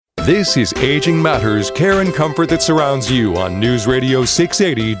This is Aging Matters, care and comfort that surrounds you on News Radio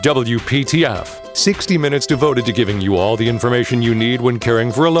 680 WPTF. 60 minutes devoted to giving you all the information you need when caring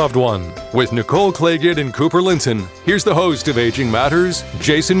for a loved one. With Nicole Claggett and Cooper Linton, here's the host of Aging Matters,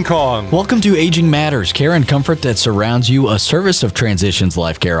 Jason Kong. Welcome to Aging Matters, care and comfort that surrounds you, a service of Transitions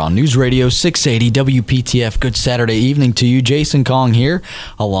Life Care on News Radio 680 WPTF. Good Saturday evening to you. Jason Kong here,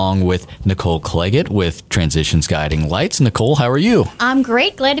 along with Nicole Claggett with Transitions Guiding Lights. Nicole, how are you? I'm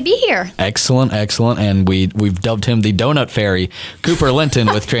great. Glad to be here. Excellent. And we've dubbed him the Donut Fairy, Cooper Linton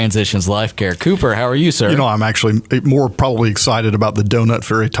with Transitions Life Care. Cooper, how are you, sir? You know, I'm actually more probably excited about the Donut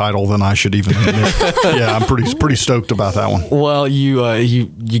Fairy title than I should even admit. Yeah, I'm pretty stoked about that one. Well, you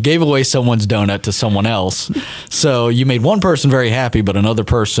gave away someone's donut to someone else, so you made one person very happy, but another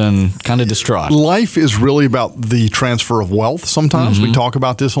person kind of distraught. Life is really about the transfer of wealth. Sometimes we talk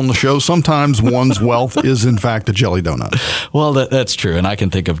about this on the show. Sometimes one's wealth is in fact a jelly donut. Well, that's true, and I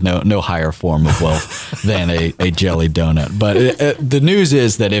can think of no higher form of wealth than a jelly donut. But the news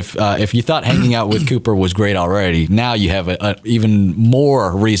is that if you thought hanging out with Cooper was great already, now you have a even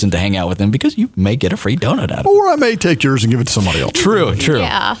more reason to hang out with him because you may get a free donut out of it. Or I may take yours and give it to somebody else. True.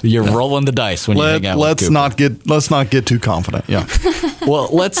 Yeah. You're rolling the dice when you hang out with Cooper. Let's not get too confident. Yeah. Well,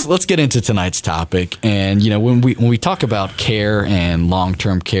 let's get into tonight's topic. And when we talk about care and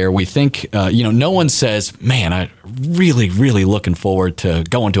long-term care, we think no one says, "Man, I really looking forward to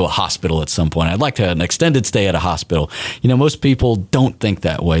going to a hospital at some point. I'd like to have an extended stay at a hospital." Most people don't think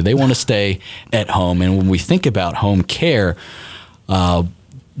that way. They want to stay at home. And when we think about home care,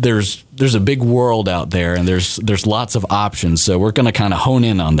 there's a big world out there, and there's lots of options. So we're going to kind of hone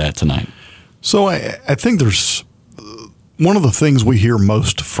in on that tonight. So I think there's one of the things we hear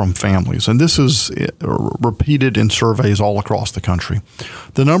most from families, and this is repeated in surveys all across the country.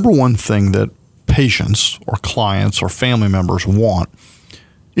 The number one thing that patients or clients or family members want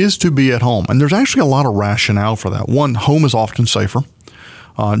is to be at home. And there's actually a lot of rationale for that. One, home is often safer.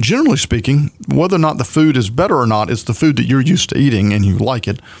 Generally speaking, whether or not the food is better or not, it's the food that you're used to eating and you like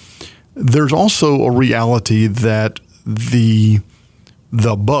it. There's also a reality that the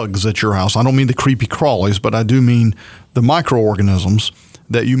bugs at your house, I don't mean the creepy crawlies, but I do mean the microorganisms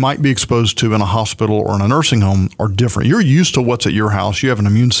that you might be exposed to in a hospital or in a nursing home are different. You're used to what's at your house. You have an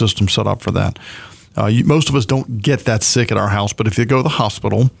immune system set up for that. Most of us don't get that sick at our house, but if you go to the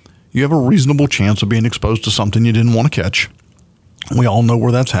hospital, you have a reasonable chance of being exposed to something you didn't want to catch. We all know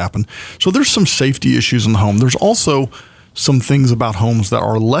where that's happened. So there's some safety issues in the home. There's also some things about homes that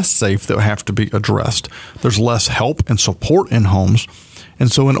are less safe that have to be addressed. There's less help and support in homes.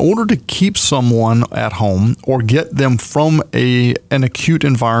 And so in order to keep someone at home or get them from an acute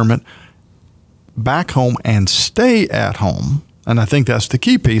environment back home and stay at home, and I think that's the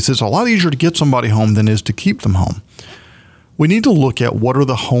key piece, it's a lot easier to get somebody home than it is to keep them home. We need to look at what are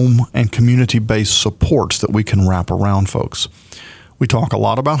the home and community-based supports that we can wrap around folks. We talk a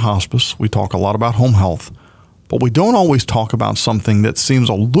lot about hospice. We talk a lot about home health. But we don't always talk about something that seems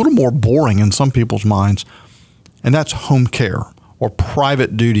a little more boring in some people's minds, and that's home care or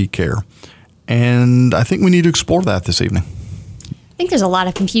private duty care. And I think we need to explore that this evening. I think there's a lot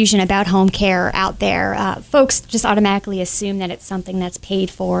of confusion about home care out there. Folks just automatically assume that it's something that's paid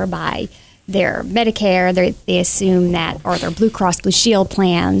for by their Medicare. They assume that, or their Blue Cross Blue Shield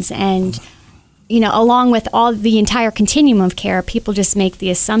plans. And along with all the entire continuum of care, people just make the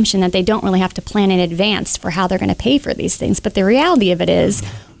assumption that they don't really have to plan in advance for how they're going to pay for these things. But the reality of it is,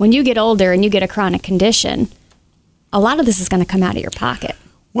 when you get older and you get a chronic condition, a lot of this is going to come out of your pocket.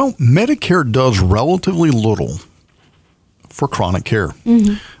 Well, Medicare does relatively little for chronic care.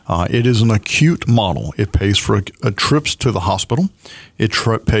 Mm-hmm. It is an acute model. It pays for trips to the hospital. It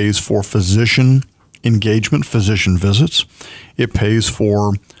pays for physician engagement, physician visits. It pays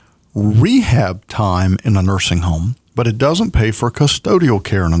for rehab time in a nursing home, but it doesn't pay for custodial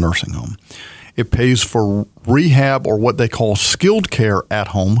care in a nursing home. It pays for rehab or what they call skilled care at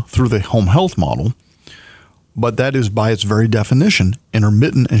home through the home health model, but that is by its very definition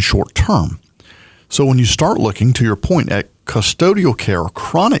intermittent and short term. So when you start looking, to your point, at custodial care or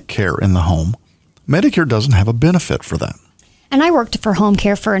chronic care in the home, Medicare doesn't have a benefit for that. And I worked for home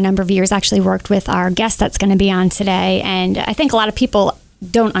care for a number of years, actually worked with our guest that's going to be on today, and I think a lot of people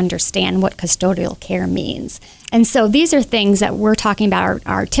don't understand what custodial care means. And so these are things that we're talking about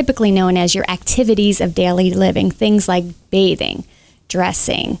are typically known as your activities of daily living, things like bathing,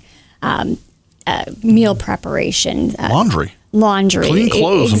 dressing, meal preparation, laundry, clean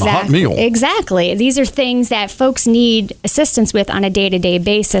clothes, and a hot meal. Exactly. These are things that folks need assistance with on a day-to-day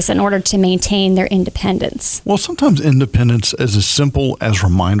basis in order to maintain their independence. Well, sometimes independence is as simple as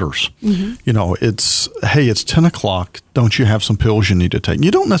reminders. You know, it's, hey, it's 10 o'clock. Don't you have some pills you need to take?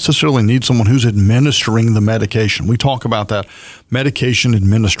 You don't necessarily need someone who's administering the medication. We talk about that, medication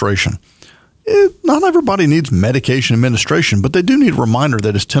administration. Not everybody needs medication administration, but they do need a reminder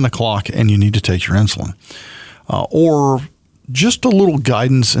that it's 10 o'clock and you need to take your insulin. Or just a little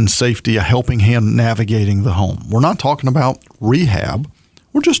guidance and safety, a helping hand navigating the home. We're not talking about rehab.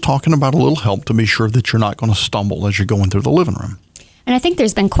 We're just talking about a little help to be sure that you're not going to stumble as you're going through the living room. And I think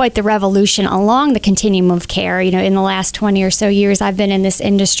there's been quite the revolution along the continuum of care. You know, in the last 20 or so years, I've been in this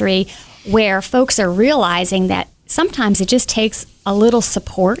industry where folks are realizing that sometimes it just takes a little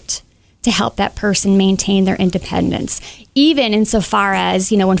support to help that person maintain their independence. Even insofar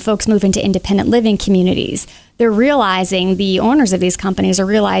as, you know, when folks move into independent living communities, they're realizing, the owners of these companies are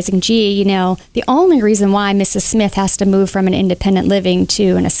realizing, gee, you know, the only reason why Mrs. Smith has to move from an independent living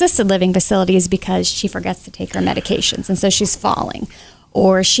to an assisted living facility is because she forgets to take her medications, and so she's falling.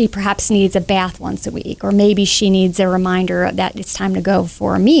 Or she perhaps needs a bath once a week, or maybe she needs a reminder that it's time to go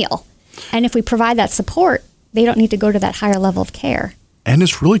for a meal. And if we provide that support, they don't need to go to that higher level of care. And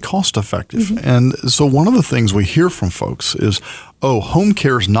it's really cost effective. And so one of the things we hear from folks is, oh, home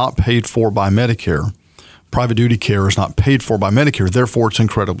care is not paid for by Medicare. Private duty care is not paid for by Medicare. Therefore, it's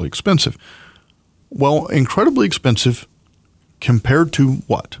incredibly expensive. Well, incredibly expensive compared to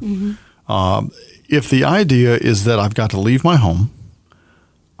what? If the idea is that I've got to leave my home,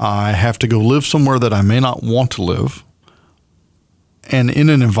 I have to go live somewhere that I may not want to live, and in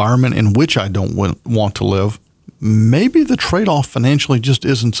an environment in which I don't want to live, maybe the trade-off financially just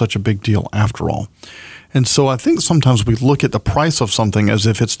isn't such a big deal after all. And so I think sometimes we look at the price of something as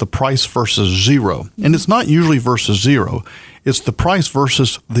if it's the price versus zero. And it's not usually versus zero. It's the price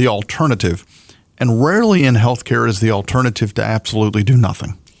versus the alternative. And rarely in healthcare is the alternative to absolutely do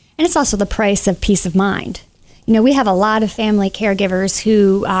nothing. And it's also the price of peace of mind. You know, we have a lot of family caregivers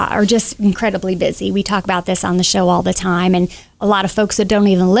who are just incredibly busy. We talk about this on the show all the time, and a lot of folks that don't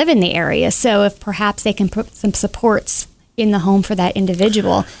even live in the area. So if perhaps they can put some supports in the home for that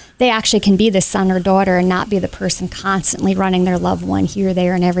individual, they actually can be the son or daughter and not be the person constantly running their loved one here,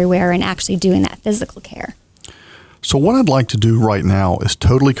 there, and everywhere and actually doing that physical care. So what I'd like to do right now is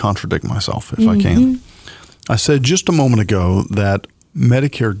totally contradict myself, if I can. I said just a moment ago that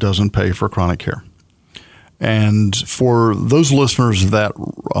Medicare doesn't pay for chronic care. And for those listeners that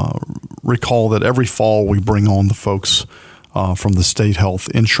recall that every fall we bring on the folks from the state health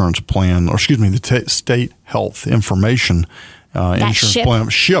insurance plan, or excuse me, the state health information insurance plan.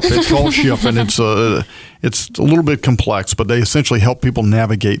 SHIP. It's called SHIP, and it's a little bit complex, but they essentially help people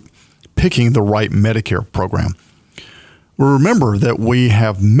navigate picking the right Medicare program. Well, remember that we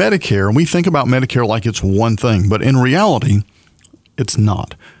have Medicare, and we think about Medicare like it's one thing, but in reality, it's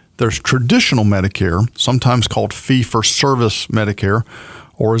not. There's traditional Medicare, sometimes called fee-for-service Medicare,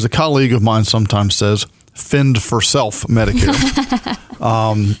 or as a colleague of mine sometimes says, fend-for-self Medicare.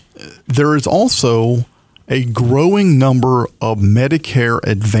 There is also a growing number of Medicare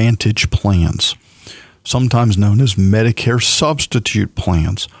Advantage plans, sometimes known as Medicare substitute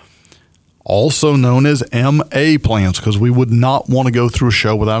plans, also known as MA plans, because we would not want to go through a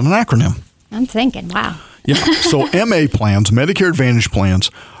show without an acronym. I'm thinking, wow. Yeah. So MA plans, Medicare Advantage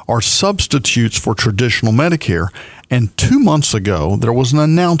plans, are substitutes for traditional Medicare. And 2 months ago, there was an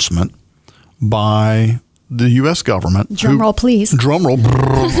announcement by the U.S. government. Drum roll, please. Drum roll.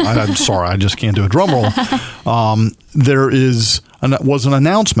 I'm sorry, I just can't do a drum roll. There was an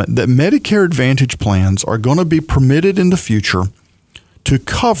announcement that Medicare Advantage plans are going to be permitted in the future to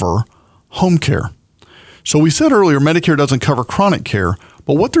cover home care. So we said earlier Medicare doesn't cover chronic care,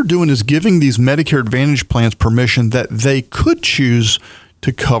 but what they're doing is giving these Medicare Advantage plans permission that they could choose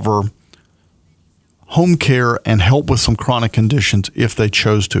to cover home care and help with some chronic conditions if they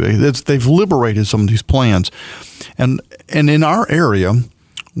chose to. They've liberated some of these plans. And in our area,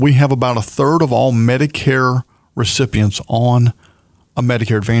 we have about a third of all Medicare recipients on a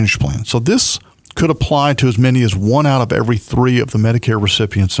Medicare Advantage plan. So this could apply to as many as 1 out of every 3 of the Medicare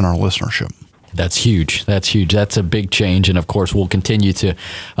recipients in our listenership. That's huge. That's huge. That's a big change. And of course, we'll continue to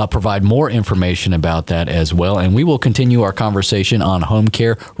provide more information about that as well. And we will continue our conversation on home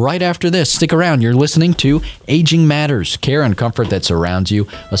care right after this. Stick around. You're listening to Aging Matters, care and comfort that surrounds you,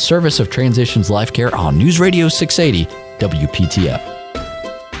 a service of Transitions Life Care on News Radio 680 WPTF.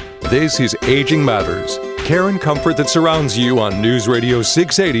 This is Aging Matters, care and comfort that surrounds you on News Radio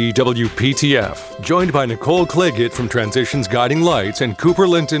 680 WPTF. Joined by Nicole Claggett from Transitions Guiding Lights and Cooper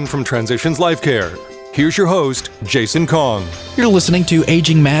Linton from Transitions Life Care. Here's your host, Jason Kong. You're listening to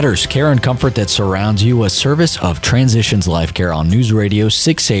Aging Matters, care and comfort that surrounds you, a service of Transitions Life Care on News Radio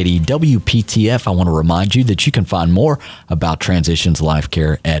 680 WPTF. I want to remind you that you can find more about Transitions Life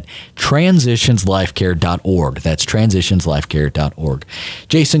Care at transitionslifecare.org. That's transitionslifecare.org.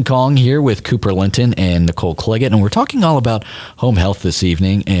 Jason Kong here with Cooper Linton and Nicole Cleggett, and we're talking all about home health this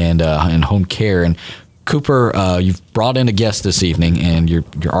evening and home care. And Cooper, you've brought in a guest this evening, and you're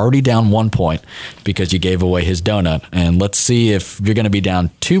already down 1 point because you gave away his donut. And let's see if you're going to be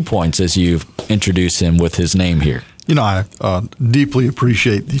down 2 points as you've introduced him with his name here. You know, I deeply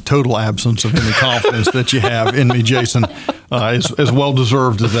appreciate the total absence of any confidence that you have in me, Jason, as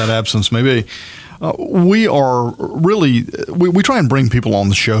well-deserved as that absence may be. We are really we try and bring people on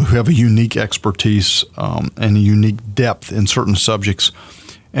the show who have a unique expertise and a unique depth in certain subjects.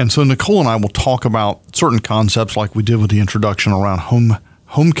 And so Nicole and I will talk about certain concepts like we did with the introduction around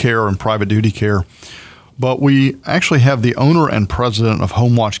home care and private duty care. But we actually have the owner and president of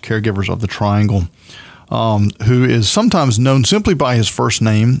Home Watch Caregivers of the Triangle, who is sometimes known simply by his first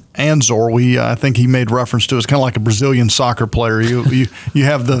name, Anzor. I think he made reference to it. It's kind of like a Brazilian soccer player. You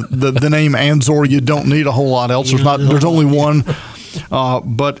have the name Anzor. You don't need a whole lot else. There's only one.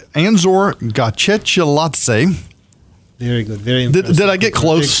 But Anzor Gachecheladze. Very good. Very impressive. Did I get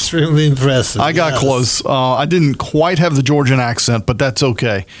close? Extremely impressive. I got close. I didn't quite have the Georgian accent, but that's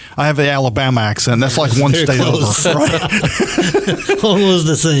okay. I have the Alabama accent. That's like one state close. over. Right? Almost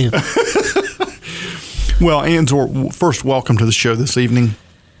the same. Well, Anzor, first, welcome to the show this evening.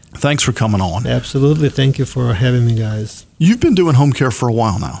 Thanks for coming on. Absolutely. Thank you for having me, guys. You've been doing home care for a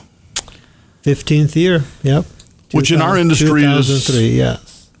while now. 15th year. Yep. Which in our industry 2003,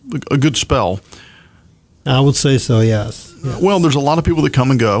 yes. A good spell. I would say so, yes. Well, there's a lot of people that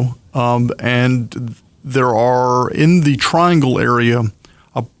come and go, and there are, in the Triangle area,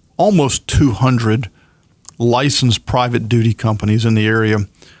 almost 200 licensed private duty companies in the area.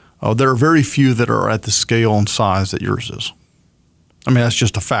 There are very few that are at the scale and size that yours is. I mean, that's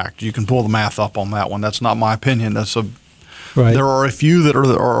just a fact. You can pull the math up on that one. That's not my opinion. Right. There are a few that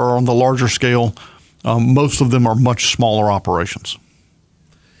are on the larger scale. Most of them are much smaller operations.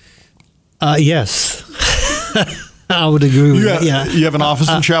 Yes. I would agree with that. Yeah. You have an office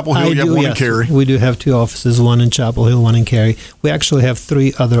in Chapel Hill. You have one in Cary. We do have 2 offices, one in Chapel Hill, one in Cary. We actually have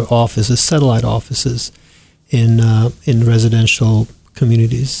 3 other offices, satellite offices, in residential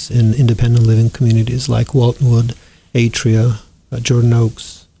communities, in independent living communities like Waltonwood, Atria, Jordan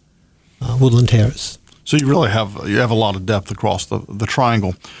Oaks, Woodland Terrace. So you really have a lot of depth across the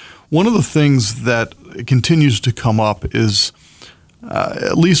Triangle. One of the things that continues to come up is,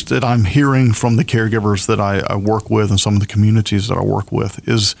 at least that I'm hearing from the caregivers that I work with and some of the communities that I work with,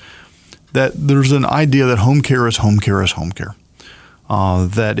 is that there's an idea that home care is home care is home care.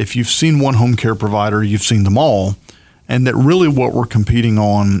 That if you've seen one home care provider, you've seen them all, and that really what we're competing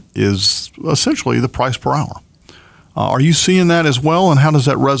on is essentially the price per hour. Are you seeing that as well, and how does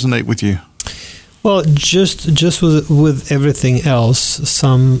that resonate with you? Well, just with everything else,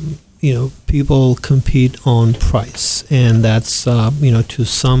 some people compete on price, and that's to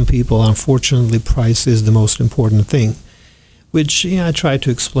some people, unfortunately, price is the most important thing, which I try to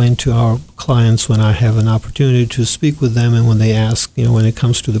explain to our clients when I have an opportunity to speak with them, and when they ask, when it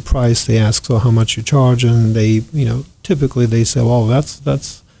comes to the price, they ask, so how much you charge, and they, typically they say, well,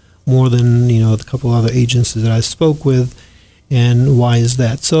 that's more than a couple other agencies that I spoke with, and why is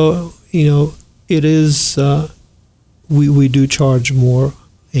that? So it is we do charge more.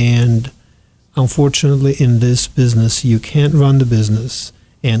 And unfortunately, in this business, you can't run the business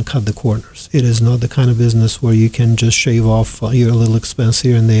and cut the corners. It is not the kind of business where you can just shave off your little expense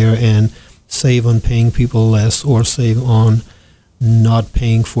here and there and save on paying people less, or save on not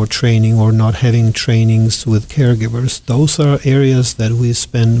paying for training or not having trainings with caregivers. Those are areas that we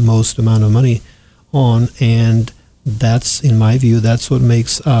spend most amount of money on, and that's, in my view, that's what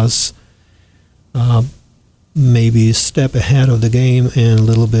makes us maybe a step ahead of the game and a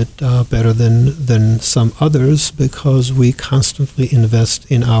little bit better than some others, because we constantly invest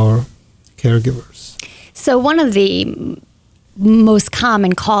in our caregivers. So one of the most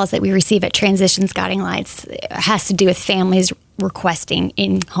common calls that we receive at Transitions Guiding Lights has to do with families requesting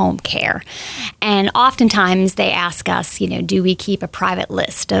in-home care. And oftentimes they ask us, do we keep a private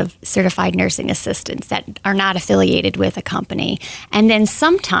list of certified nursing assistants that are not affiliated with a company? And then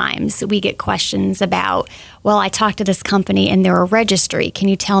sometimes we get questions about, well, I talked to this company and they're a registry. Can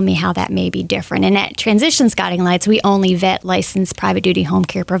you tell me how that may be different? And at Transitions Guiding Lights, we only vet licensed private duty home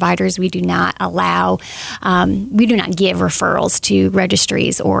care providers. We do not allow, we do not give referrals to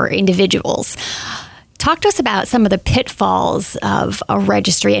registries or individuals. talk to us about some of the pitfalls of a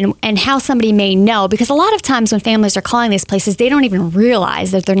registry and how somebody may know, because a lot of times when families are calling these places, they don't even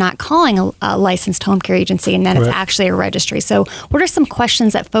realize that they're not calling a licensed home care agency and that it's actually a registry. So what are some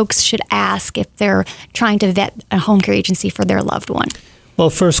questions that folks should ask if they're trying to vet a home care agency for their loved one? Well,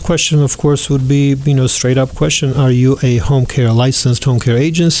 first question, of course, would be, straight up question, are you a licensed home care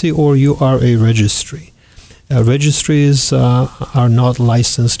agency, or you are a registry? Registries are not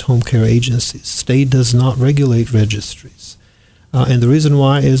licensed home care agencies. State does not regulate registries. And the reason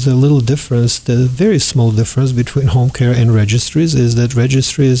why is the little difference, the very small difference between home care and registries is that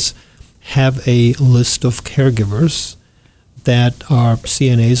registries have a list of caregivers that are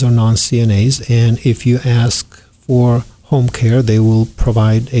CNAs or non-CNAs, and if you ask for home care, they will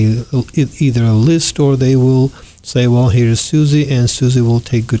provide either a list, or they will say, well, here's Susie, and Susie will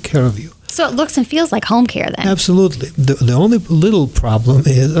take good care of you. So it looks and feels like home care then. Absolutely. The only little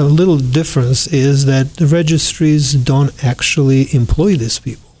difference is that the registries don't actually employ these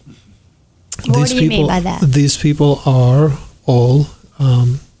people. What do you mean by that? These people are all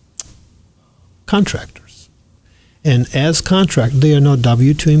contractors. And as they are not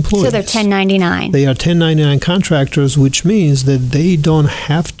W-2 employees. So they're 1099. They are 1099 contractors, which means that they don't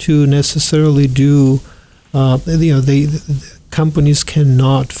have to necessarily do, companies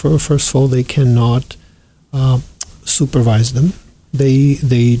cannot, first of all, they cannot supervise them.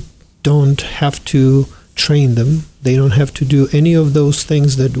 They don't have to train them. They don't have to do any of those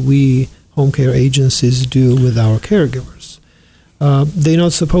things that we home care agencies do with our caregivers. They're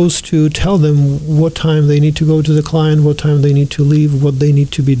not supposed to tell them what time they need to go to the client, what time they need to leave, what they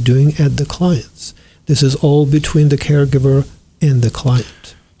need to be doing at the clients. This is all between the caregiver and the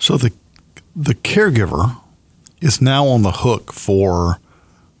client. So the caregiver is now on the hook for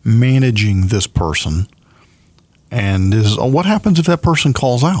managing this person. And what happens if that person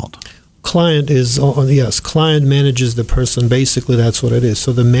calls out? Client manages the person. Basically, that's what it is.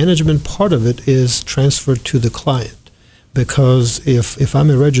 So the management part of it is transferred to the client. Because if I'm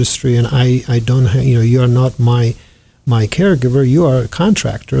a registry and I don't have, you are not my caregiver, you are a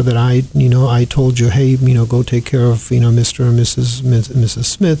contractor that I told you, hey, go take care of, Mr. and Mrs.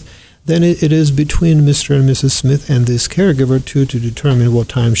 Smith, then it is between Mr. and Mrs. Smith and this caregiver to determine what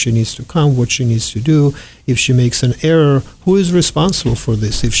time she needs to come, what she needs to do. If she makes an error, who is responsible for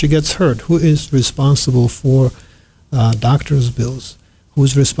this? If she gets hurt, who is responsible for doctor's bills? Who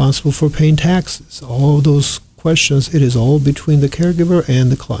is responsible for paying taxes? All those questions, it is all between the caregiver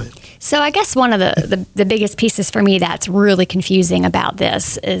and the client. So I guess one of the biggest pieces for me that's really confusing about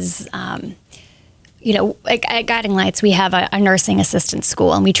this is, at Guiding Lights, we have a nursing assistant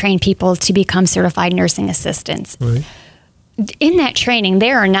school, and we train people to become certified nursing assistants. Right. In that training, they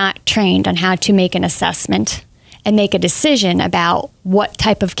are not trained on how to make an assessment and make a decision about what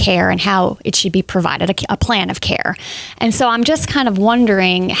type of care and how it should be provided, a plan of care. And so I'm just kind of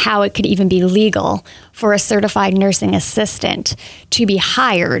wondering how it could even be legal for a certified nursing assistant to be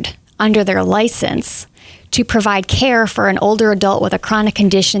hired under their license to provide care for an older adult with a chronic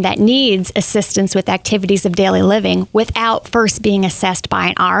condition that needs assistance with activities of daily living without first being assessed by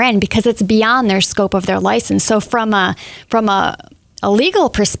an RN, because it's beyond their scope of their license. So from a legal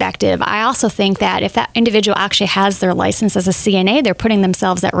perspective, I also think that if that individual actually has their license as a CNA, they're putting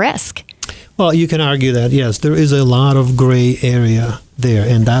themselves at risk. Well, you can argue that, yes, there is a lot of gray area there,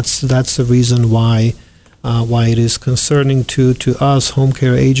 and that's the reason why it is concerning to us home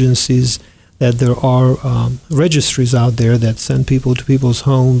care agencies that there are registries out there that send people to people's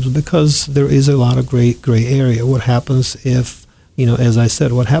homes, because there is a lot of gray area. What happens if, as I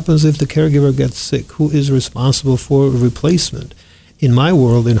said, what happens if the caregiver gets sick? Who is responsible for replacement? In my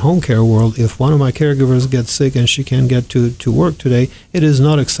world, in home care world, if one of my caregivers gets sick and she can't get to work today, it is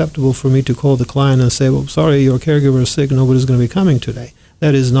not acceptable for me to call the client and say, well, sorry, your caregiver is sick, nobody's going to be coming today.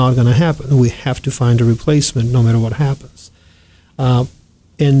 That is not going to happen. We have to find a replacement no matter what happens.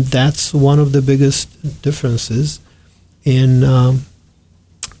 And that's one of the biggest differences in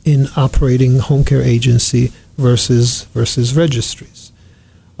operating home care agency versus registries.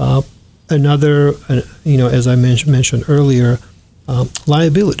 Another, as I mentioned earlier,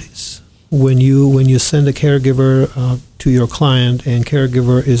 liabilities. When you send a caregiver to your client and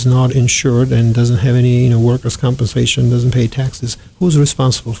caregiver is not insured and doesn't have any workers' compensation, doesn't pay taxes, who's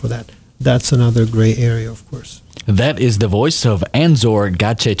responsible for that? That's another gray area, of course. That is the voice of Anzor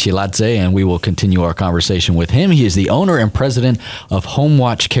Gachechiladze, and we will continue our conversation with him. He is the owner and president of Home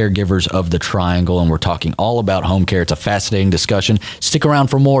Watch Caregivers of the Triangle, and we're talking all about home care. It's a fascinating discussion. Stick around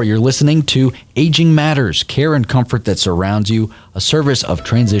for more. You're listening to Aging Matters, care and comfort that surrounds you, a service of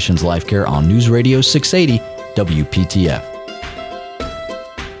Transitions Life Care on News Radio 680 WPTF.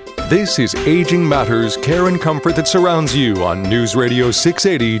 This is Aging Matters, care and comfort that surrounds you on News Radio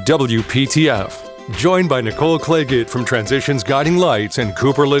 680 WPTF. Joined by Nicole Claggett from Transitions Guiding Lights and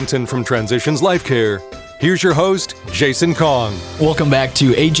Cooper Linton from Transitions Life Care, here's your host, Jason Kong. Welcome back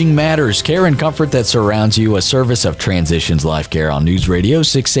to Aging Matters, care and comfort that surrounds you, a service of Transitions Life Care on News Radio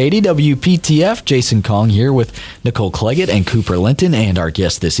 680 WPTF. Jason Kong here with Nicole Claggett and Cooper Linton, and our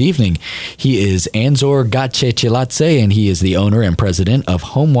guest this evening. He is Anzor Gachechiladze, and he is the owner and president of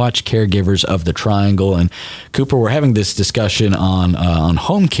Home Watch Caregivers of the Triangle. And Cooper, we're having this discussion on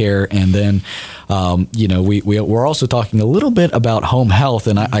home care, and then we're also talking a little bit about home health,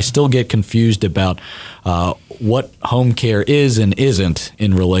 and I still get confused about what home care is and isn't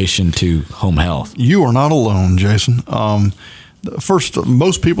in relation to home health. You are not alone, Jason. First,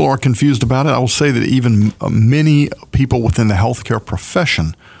 most people are confused about it. I will say that even many people within the healthcare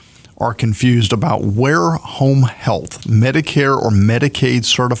profession are confused about where home health, Medicare or Medicaid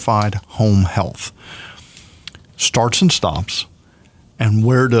certified home health, starts and stops, and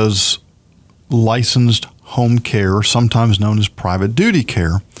where does licensed home care, sometimes known as private duty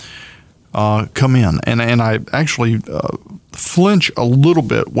care, come in. And I actually flinch a little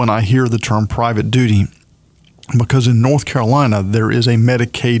bit when I hear the term private duty, because in North Carolina there is a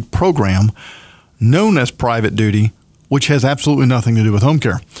Medicaid program known as private duty, which has absolutely nothing to do with home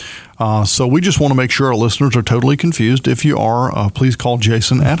care. So we just want to make sure our listeners are totally confused. If you are, please call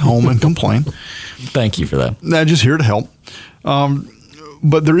Jason at home and complain. Thank you for that. I'm just here to help.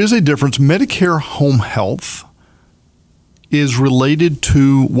 But there is a difference. Medicare home health is related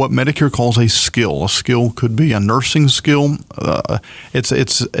to what Medicare calls a skill. A skill could be a nursing skill. It's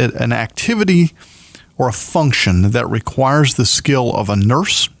an activity or a function that requires the skill of a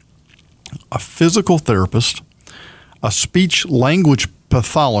nurse, a physical therapist, a speech language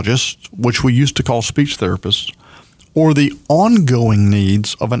pathologist, which we used to call speech therapists, or the ongoing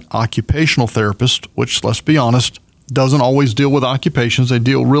needs of an occupational therapist, which, let's be honest, doesn't always deal with occupations. They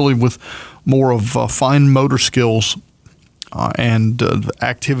deal really with more of fine motor skills and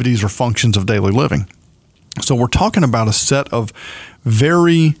activities or functions of daily living. So we're talking about a set of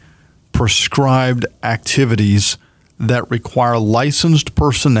very prescribed activities that require licensed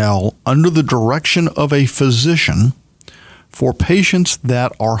personnel under the direction of a physician for patients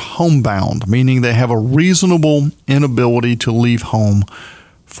that are homebound, meaning they have a reasonable inability to leave home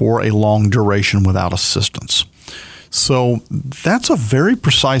for a long duration without assistance. So that's a very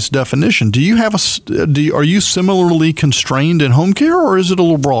precise definition. Do you have are you similarly constrained in home care, or is it a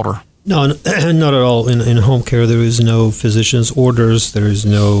little broader? No, not at all. In home care, there is no physician's orders. There is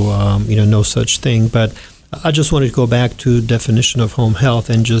no no such thing. But I just wanted to go back to definition of home health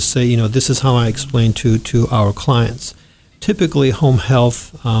and just say, this is how I explain to our clients. Typically, home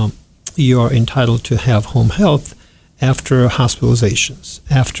health, you are entitled to have home health after hospitalizations,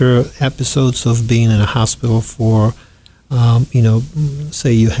 after episodes of being in a hospital for,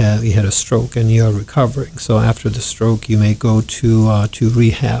 say you had a stroke and you are recovering. So after the stroke, you may go to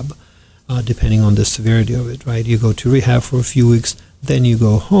rehab, depending on the severity of it, right? You go to rehab for a few weeks, then you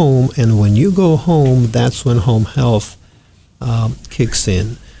go home, and when you go home, that's when home health kicks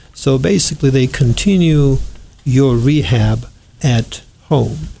in. So basically, they continue your rehab at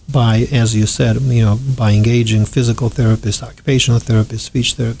home by, as you said, by engaging physical therapists, occupational therapists,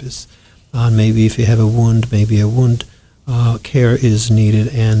 speech therapists. Maybe if you have a wound, maybe a wound care is needed,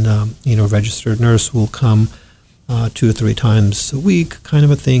 and registered nurse will come 2 or 3 times a week, kind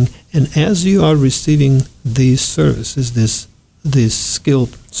of a thing. And as you are receiving these services, these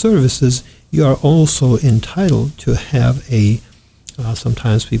skilled services, you are also entitled to have a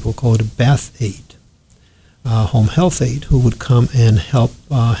sometimes people call it a bath aide. Home health aide who would come and help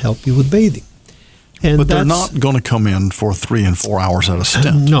you with bathing. But they're not going to come in for 3 and 4 hours at a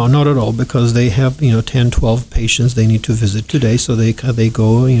stint. No, not at all, because they have 10, 12 patients they need to visit today. So they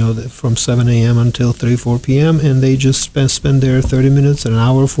go from 7 a.m. until 3, 4 p.m. and they just spend there 30 minutes, an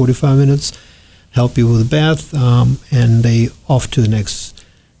hour, 45 minutes, help you with a bath, and they off to the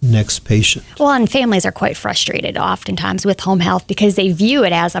next patient. Well, and families are quite frustrated oftentimes with home health because they view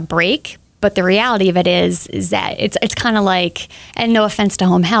it as a break. But the reality of it is that it's kind of like, and no offense to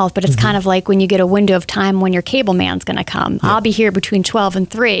home health, but it's kind of like when you get a window of time when your cable man's going to come. Yeah. I'll be here between 12 and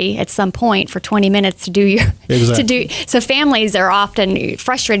 3 at some point for 20 minutes to do your exactly. So families are often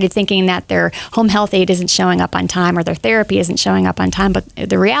frustrated thinking that their home health aide isn't showing up on time or their therapy isn't showing up on time. But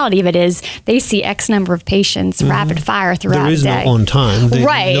the reality of it is they see X number of patients rapid fire throughout the day. There is no on time.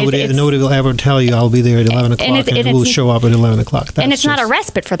 Right. Nobody will ever tell you I'll be there at 11 o'clock and it will show up at 11 o'clock. And it's not a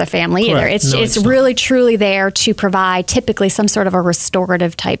respite for the family correct. either. It's really, truly there to provide typically some sort of a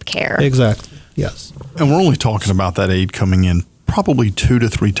restorative type care. Exactly. Yes. And we're only talking about that aide coming in probably 2 to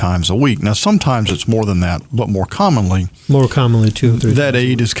 3 times a week. Now, sometimes it's more than that, but more commonly 2 or 3 that times a aide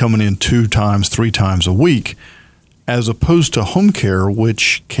week. is coming in 2 times, 3 times a week, as opposed to home care,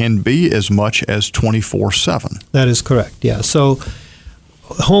 which can be as much as 24/7. That is correct. Yeah. So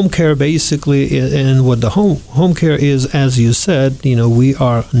home care basically, and what the home care is, as you said, we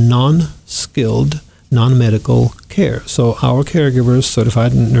are non-skilled, non-medical care. So our caregivers,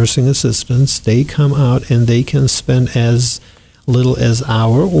 certified nursing assistants, they come out and they can spend as little as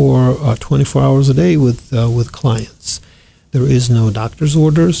hour or 24 hours a day with clients. There is no doctor's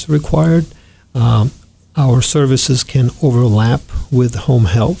orders required. Our services can overlap with home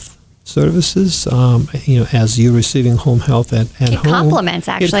health services. As you're receiving home health at It home, complements,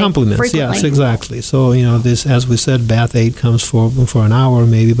 actually, It complements, frequently. yes, exactly. So this, as we said, bath aid comes for an hour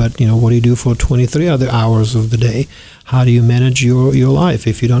maybe, but what do you do for 23 other hours of the day? How do you manage your life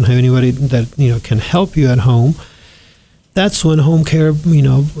if you don't have anybody that can help you at home? That's when home care,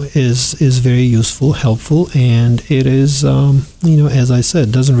 is very useful, helpful, and it is, as I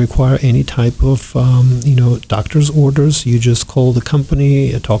said, doesn't require any type of, doctor's orders. You just call the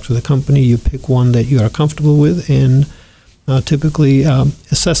company, talk to the company, you pick one that you are comfortable with, and typically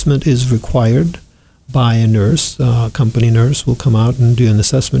assessment is required by a nurse. Company nurse will come out and do an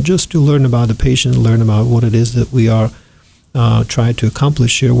assessment just to learn about the patient, learn about what it is that we are trying to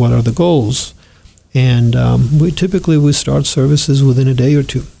accomplish here, what are the goals. And we start services within a day or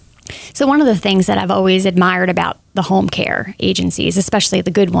two. So one of the things that I've always admired about the home care agencies, especially the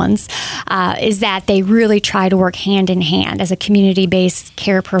good ones, is that they really try to work hand in hand as a community-based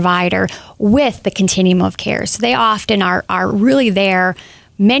care provider with the continuum of care. So they often are really there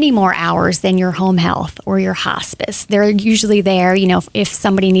many more hours than your home health or your hospice. They're usually there, if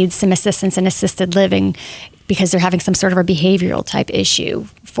somebody needs some assistance in assisted living because they're having some sort of a behavioral type issue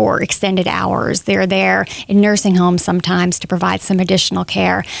for extended hours. They're there in nursing homes sometimes to provide some additional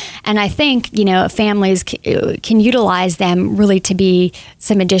care. And I think, families can utilize them really to be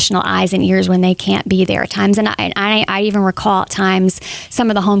some additional eyes and ears when they can't be there at times. And I even recall at times some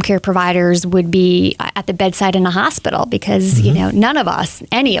of the home care providers would be at the bedside in a hospital because, none of us,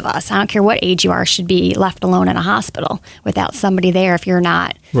 any of us, I don't care what age you are, should be left alone in a hospital without somebody there if you're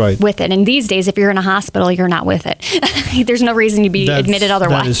not with it. And these days, if you're in a hospital, you're not with it. There's no reason to be admitted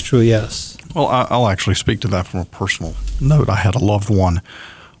otherwise. That is true, yes. Well, I'll actually speak to that from a personal note. I had a loved one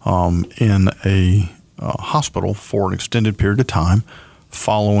in a hospital for an extended period of time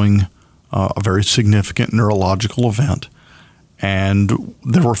following a very significant neurological event. And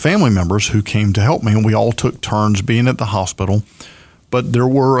there were family members who came to help me, and we all took turns being at the hospital. But there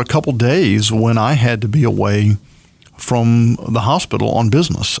were a couple days when I had to be away from the hospital on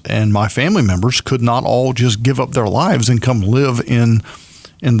business, and my family members could not all just give up their lives and come live in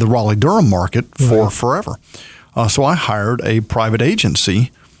the Raleigh-Durham market for forever. So I hired a private agency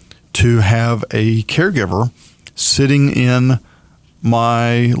to have a caregiver sitting in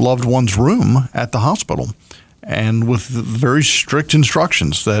my loved one's room at the hospital, and with very strict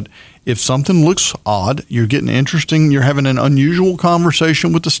instructions that if something looks odd, you're getting interesting, you're having an unusual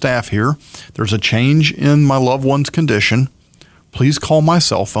conversation with the staff here, there's a change in my loved one's condition, please call my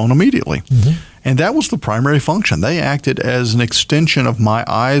cell phone immediately. And that was the primary function. They acted as an extension of my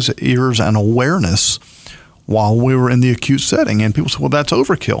eyes, ears, and awareness while we were in the acute setting. And people said, well, that's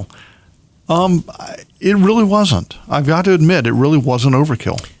overkill. It really wasn't. I've got to admit, it really wasn't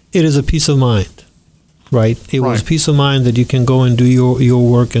overkill. It is a peace of mind. Right. It was peace of mind that you can go and do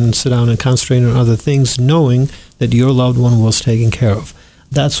your work and sit down and concentrate on other things, knowing that your loved one was taken care of.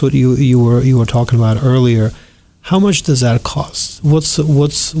 That's what you were talking about earlier. How much does that cost? What's it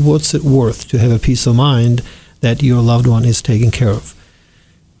worth to have a peace of mind that your loved one is taken care of?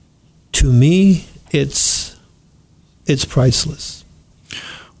 To me, it's priceless.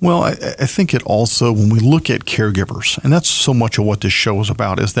 Well, I think it also, when we look at caregivers, and that's so much of what this show is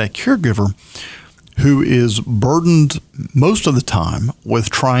about, is that caregiver who is burdened most of the time with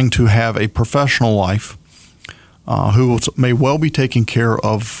trying to have a professional life, who may well be taking care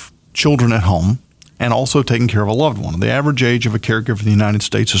of children at home and also taking care of a loved one. The average age of a caregiver in the United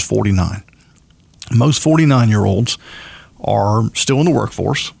States is 49. Most 49-year-olds are still in the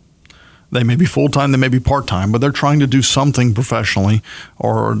workforce. They may be full-time, they may be part-time, but they're trying to do something professionally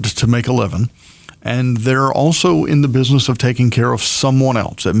or to make a living. And they're also in the business of taking care of someone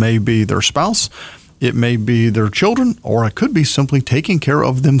else. It may be their spouse, it may be their children, or it could be simply taking care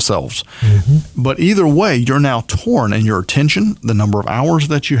of themselves. But either way, you're now torn in your attention, the number of hours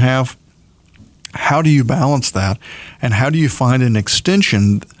that you have. How do you balance that? And how do you find an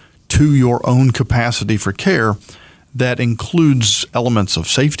extension to your own capacity for care that includes elements of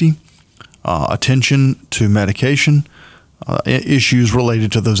safety, attention to medication, issues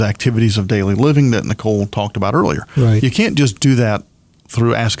related to those activities of daily living that Nicole talked about earlier. Right. You can't just do that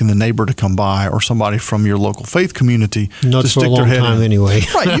through asking the neighbor to come by or somebody from your local faith community Not to for stick a long their head time in. anyway.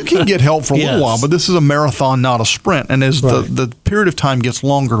 Right. You can get help for a Yes. little while, but this is a marathon, not a sprint. And as Right. the period of time gets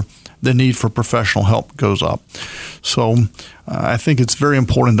longer, the need for professional help goes up. So I think it's very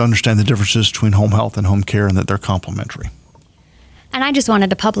important to understand the differences between home health and home care and that they're complementary. And I just wanted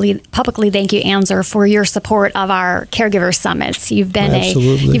to publicly thank you, Anzer, for your support of our caregiver summits. You've been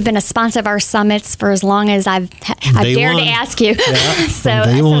Absolutely. you've been a sponsor of our summits for as long as I've Day dared one. to ask you. Yeah, so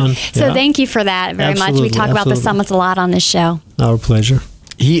from day one. so Yeah. thank you for that very much. We Absolutely, talk about the absolutely. summits a lot on this show. Our pleasure.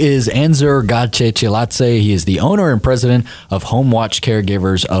 He is Anzer Gace-Chilatse. He is the owner and president of Home Watch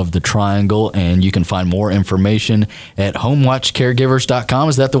Caregivers of the Triangle, and you can find more information at homewatchcaregivers.com.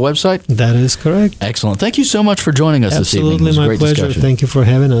 Is that the website? That is correct. Excellent. Thank you so much for joining us this evening. It Absolutely, was a my great pleasure. discussion. Thank you for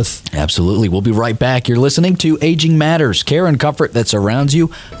having us. Absolutely. We'll be right back. You're listening to Aging Matters, care and comfort that surrounds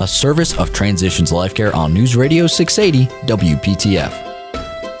you, a service of Transitions Life Care on News Radio 680 WPTF.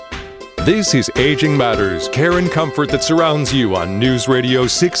 This is Aging Matters, care and comfort that surrounds you on News Radio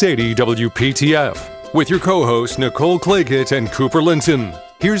 680 WPTF. With your co-hosts Nicole Claggett and Cooper Linton.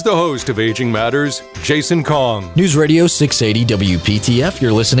 Here's the host of Aging Matters, Jason Kong. News Radio 680 WPTF.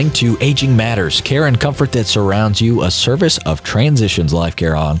 You're listening to Aging Matters, care and comfort that surrounds you, a service of Transitions Life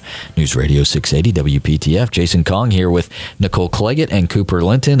Care on News Radio 680 WPTF. Jason Kong here with Nicole Claggett and Cooper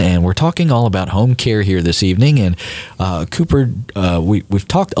Linton, and we're talking all about home care here this evening. And Cooper, we've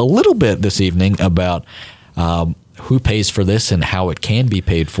talked a little bit this evening about who pays for this and how it can be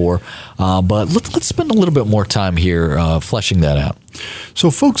paid for. But let's spend a little bit more time here fleshing that out. So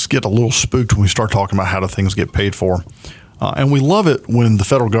folks get a little spooked when we start talking about how do things get paid for. And we love it when the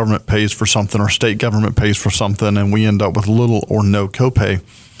federal government pays for something or state government pays for something and we end up with little or no copay.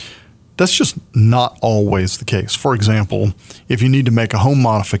 That's just not always the case. For example, if you need to make a home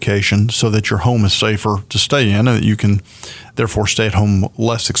modification so that your home is safer to stay in and that you can therefore stay at home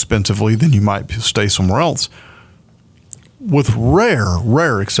less expensively than you might stay somewhere else, with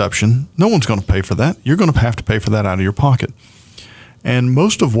rare exception, no one's going to pay for that. You're going to have to pay for that out of your pocket. And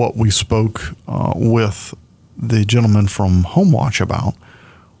most of what we spoke with the gentleman from Home Watch about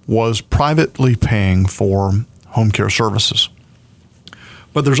was privately paying for home care services.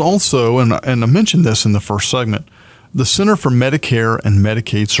 But there's also, and I mentioned this in the first segment, the Center for Medicare and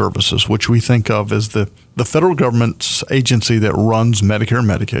Medicaid Services, which we think of as the federal government's agency that runs Medicare and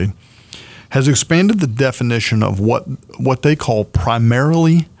Medicaid, has expanded the definition of what they call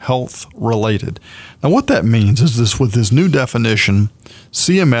primarily health related. Now, what that means is this: with this new definition,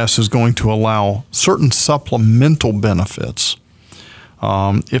 CMS is going to allow certain supplemental benefits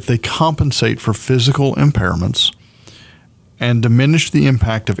if they compensate for physical impairments and diminish the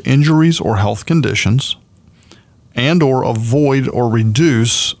impact of injuries or health conditions and or avoid or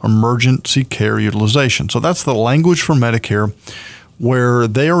reduce emergency care utilization. So that's the language for Medicare, where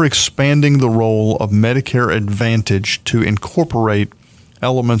they are expanding the role of Medicare Advantage to incorporate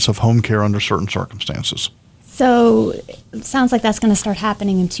elements of home care under certain circumstances. So it sounds like that's going to start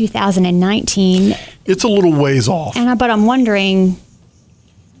happening in 2019. It's a little ways off. But I'm wondering,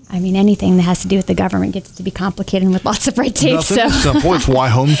 I mean, anything that has to do with the government gets to be complicated with lots of red tape. Nothing is simple. It's why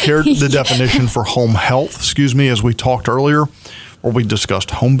home care, the definition for home health, as we talked earlier, where we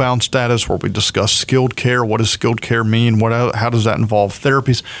discussed homebound status, where we discussed skilled care. What does skilled care mean? How does that involve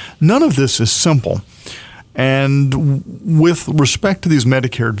therapies? None of this is simple. And with respect to these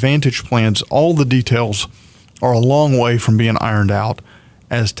Medicare Advantage plans, all the details are a long way from being ironed out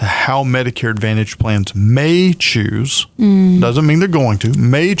as to how Medicare Advantage plans may choose, doesn't mean they're going to,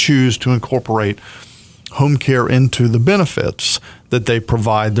 may choose to incorporate home care into the benefits that they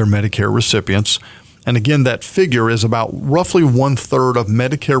provide their Medicare recipients. And again, that figure is about roughly 1/3 of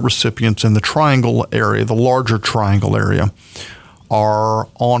Medicare recipients in the Triangle area, the larger Triangle area, are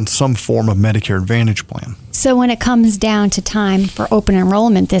on some form of Medicare Advantage plan. So when it comes down to time for open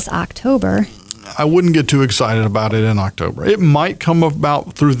enrollment this October, I wouldn't get too excited about it in October. It might come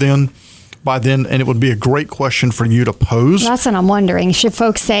about by then, and it would be a great question for you to pose. that's what I'm wondering. Should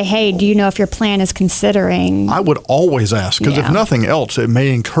folks say, hey, do you know if your plan is considering? I would always ask, because if Yeah. nothing else, it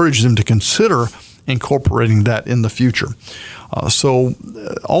may encourage them to consider incorporating that in the future. So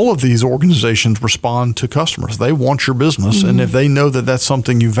all of these organizations respond to customers. They want your business, and if they know that that's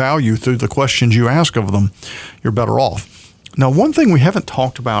something you value through the questions you ask of them, you're better off. Now, one thing we haven't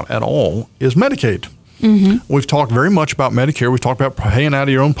talked about at all is Medicaid. We've talked very much about Medicare. We've talked about paying out of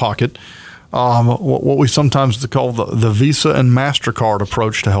your own pocket, what we sometimes call the Visa and MasterCard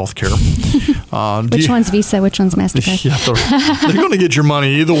approach to health care. Which one's Visa? Which one's MasterCard? Yeah, they're going to get your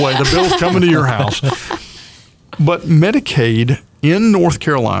money either way. The bill's coming to your house. But Medicaid in North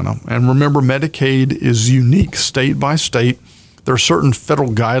Carolina, and remember, Medicaid is unique state by state. There are certain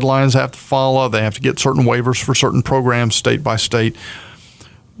federal guidelines they have to follow. They have to get certain waivers for certain programs state by state.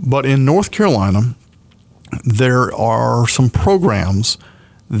 But in North Carolina, there are some programs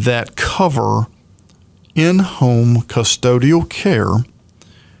that cover in-home custodial care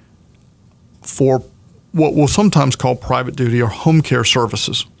for what we'll sometimes call private duty or home care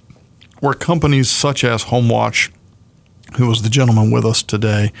services, where companies such as HomeWatch, who was the gentleman with us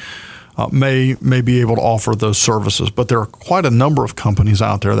today, may be able to offer those services. But there are quite a number of companies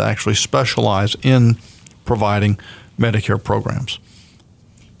out there that actually specialize in providing Medicare programs.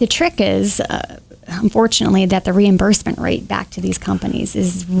 The trick is, unfortunately, that the reimbursement rate back to these companies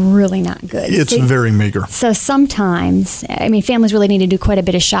is really not good. It's very meager. So sometimes, I mean, families really need to do quite a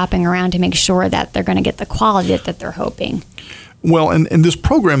bit of shopping around to make sure that they're going to get the quality that they're hoping. Well, and this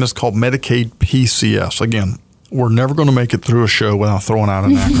program is called Medicaid PCS. Again, we're never going to make it through a show without throwing out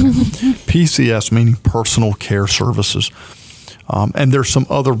an acronym. PCS meaning Personal Care Services. And there's some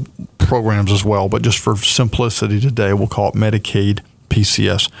other programs as well, but just for simplicity today, we'll call it Medicaid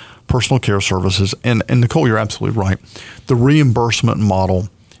PCS, Personal Care Services. And Nicole, you're absolutely right. The reimbursement model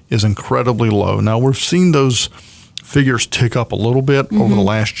is incredibly low. Now, we've seen those figures tick up a little bit over the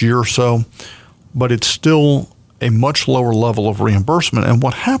last year or so, but it's still a much lower level of reimbursement. And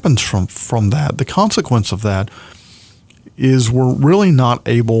what happens from that, the consequence of that, is we're really not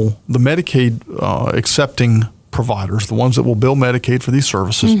able, the Medicaid accepting providers, the ones that will bill Medicaid for these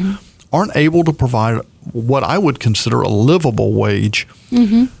services, aren't able to provide what I would consider a livable wage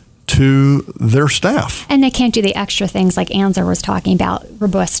to their staff. And they can't do the extra things like Anzar was talking about,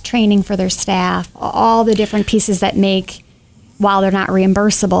 robust training for their staff, all the different pieces that make, while they're not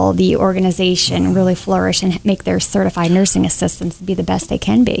reimbursable, the organization really flourish and make their certified nursing assistants be the best they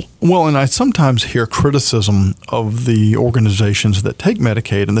can be. Well, and I sometimes hear criticism of the organizations that take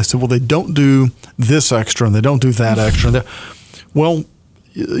Medicaid, and they say, well, they don't do this extra and they don't do that extra. Well,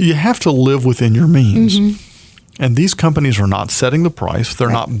 you have to live within your means. And these companies are not setting the price. They're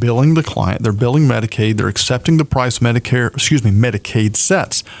not billing the client. They're billing Medicaid. They're accepting the price Medicaid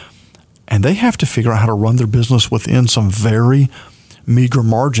sets. And they have to figure out how to run their business within some very meager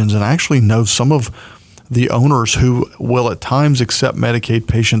margins. And I actually know some of the owners who will at times accept Medicaid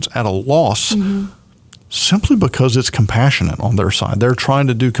patients at a loss simply because it's compassionate on their side. They're trying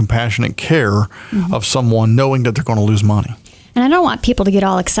to do compassionate care of someone knowing that they're going to lose money. And I don't want people to get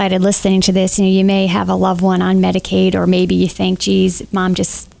all excited listening to this. You know, you may have a loved one on Medicaid, or maybe you think, geez, mom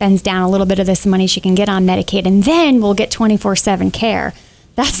just spends down a little bit of this money she can get on Medicaid, and then we'll get 24/7 care.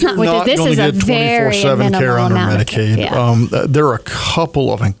 That's not what this is. A very minimal care under amount Medicaid. Of care. There are a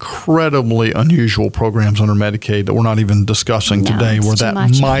couple of incredibly unusual programs under Medicaid that we're not even discussing today where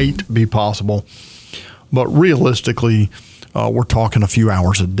that might be possible. But realistically, we're talking a few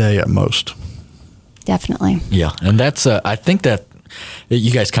hours a day at most. Definitely. Yeah, and that's I think that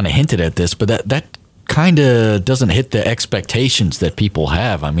you guys kind of hinted at this, but that kind of doesn't hit the expectations that people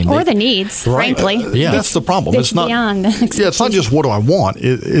have. I mean, or the needs, frankly. Yeah, that's the problem. It's not beyond the expectations. Yeah, it's not just what do I want.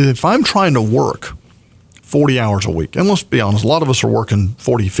 If I'm trying to work 40 hours a week, and let's be honest, a lot of us are working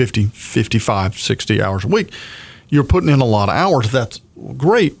 40, 50, 55, 60 hours a week. You're putting in a lot of hours. That's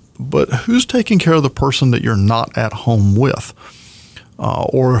great, but who's taking care of the person that you're not at home with?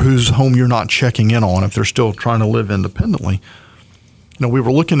 Or whose home you're not checking in on if they're still trying to live independently. You know, we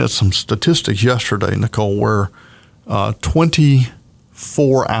were looking at some statistics yesterday, Nicole, where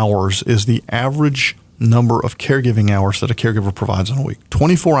 24 hours is the average number of caregiving hours that a caregiver provides in a week.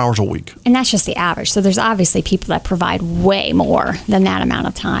 24 hours a week. And that's just the average. So there's obviously people that provide way more than that amount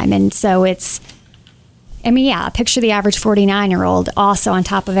of time. And so it's, I mean, yeah, picture the average 49-year-old also on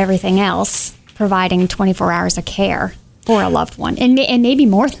top of everything else providing 24 hours of care for a loved one, and maybe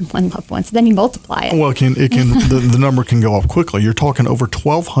more than one loved one. So then you multiply it. Well, the number can go up quickly. You're talking over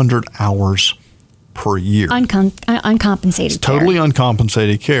 1,200 hours per year. Uncompensated it's totally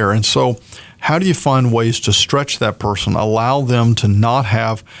uncompensated care. And so how do you find ways to stretch that person, allow them to not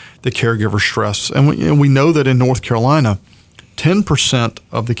have the caregiver stress? And we know that in North Carolina, 10%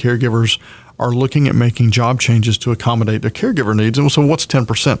 of the caregivers are looking at making job changes to accommodate their caregiver needs. And so what's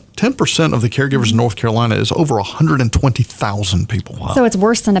 10%? 10% of the caregivers in North Carolina is over 120,000 people. Wow. So it's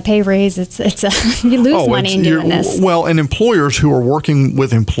worse than a pay raise. You lose money in doing this. Well, and employers who are working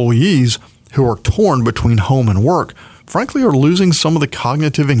with employees who are torn between home and work, frankly, are losing some of the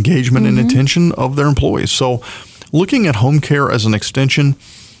cognitive engagement and attention of their employees. So looking at home care as an extension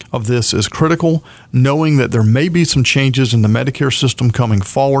of this is critical, knowing that there may be some changes in the Medicare system coming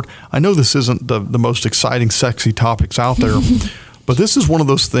forward. I know this isn't the most exciting, sexy topics out there, but this is one of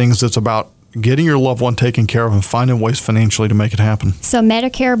those things that's about getting your loved one taken care of and finding ways financially to make it happen. So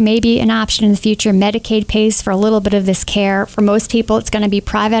Medicare may be an option in the future. Medicaid pays for a little bit of this care. For most people, it's going to be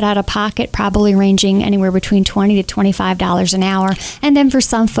private out of pocket, probably ranging anywhere between $20 to $25 an hour. And then for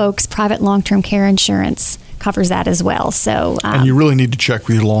some folks, private long-term care insurance covers that as well. So, and you really need to check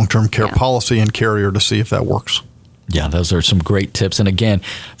with your long-term care policy and carrier to see if that works. Yeah, those are some great tips. And again,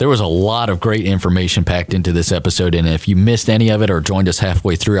 there was a lot of great information packed into this episode. And if you missed any of it or joined us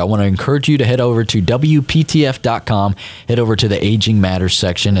halfway through, I want to encourage you to head over to WPTF.com, head over to the Aging Matters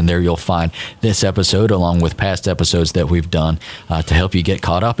section, and there you'll find this episode along with past episodes that we've done to help you get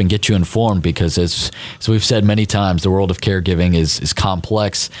caught up and get you informed. Because as we've said many times, the world of caregiving is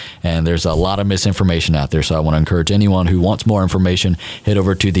complex and there's a lot of misinformation out there. So I want to encourage anyone who wants more information, head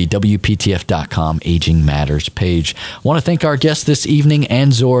over to the WPTF.com Aging Matters page. I want to thank our guest this evening,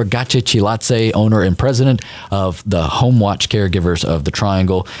 Anzor Gace-Chilatse, owner and president of the Home Watch Caregivers of the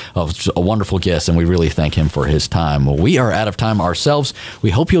Triangle. A wonderful guest, and we really thank him for his time. Well, we are out of time ourselves.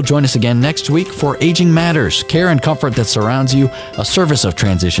 We hope you'll join us again next week for Aging Matters, care and comfort that surrounds you, a service of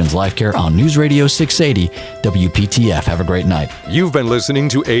Transitions Life Care on News Radio 680 WPTF. Have a great night. You've been listening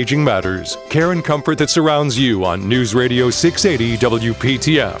to Aging Matters, care and comfort that surrounds you on News Radio 680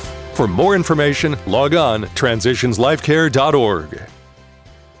 WPTF. For more information, log on transitionslifecare.org.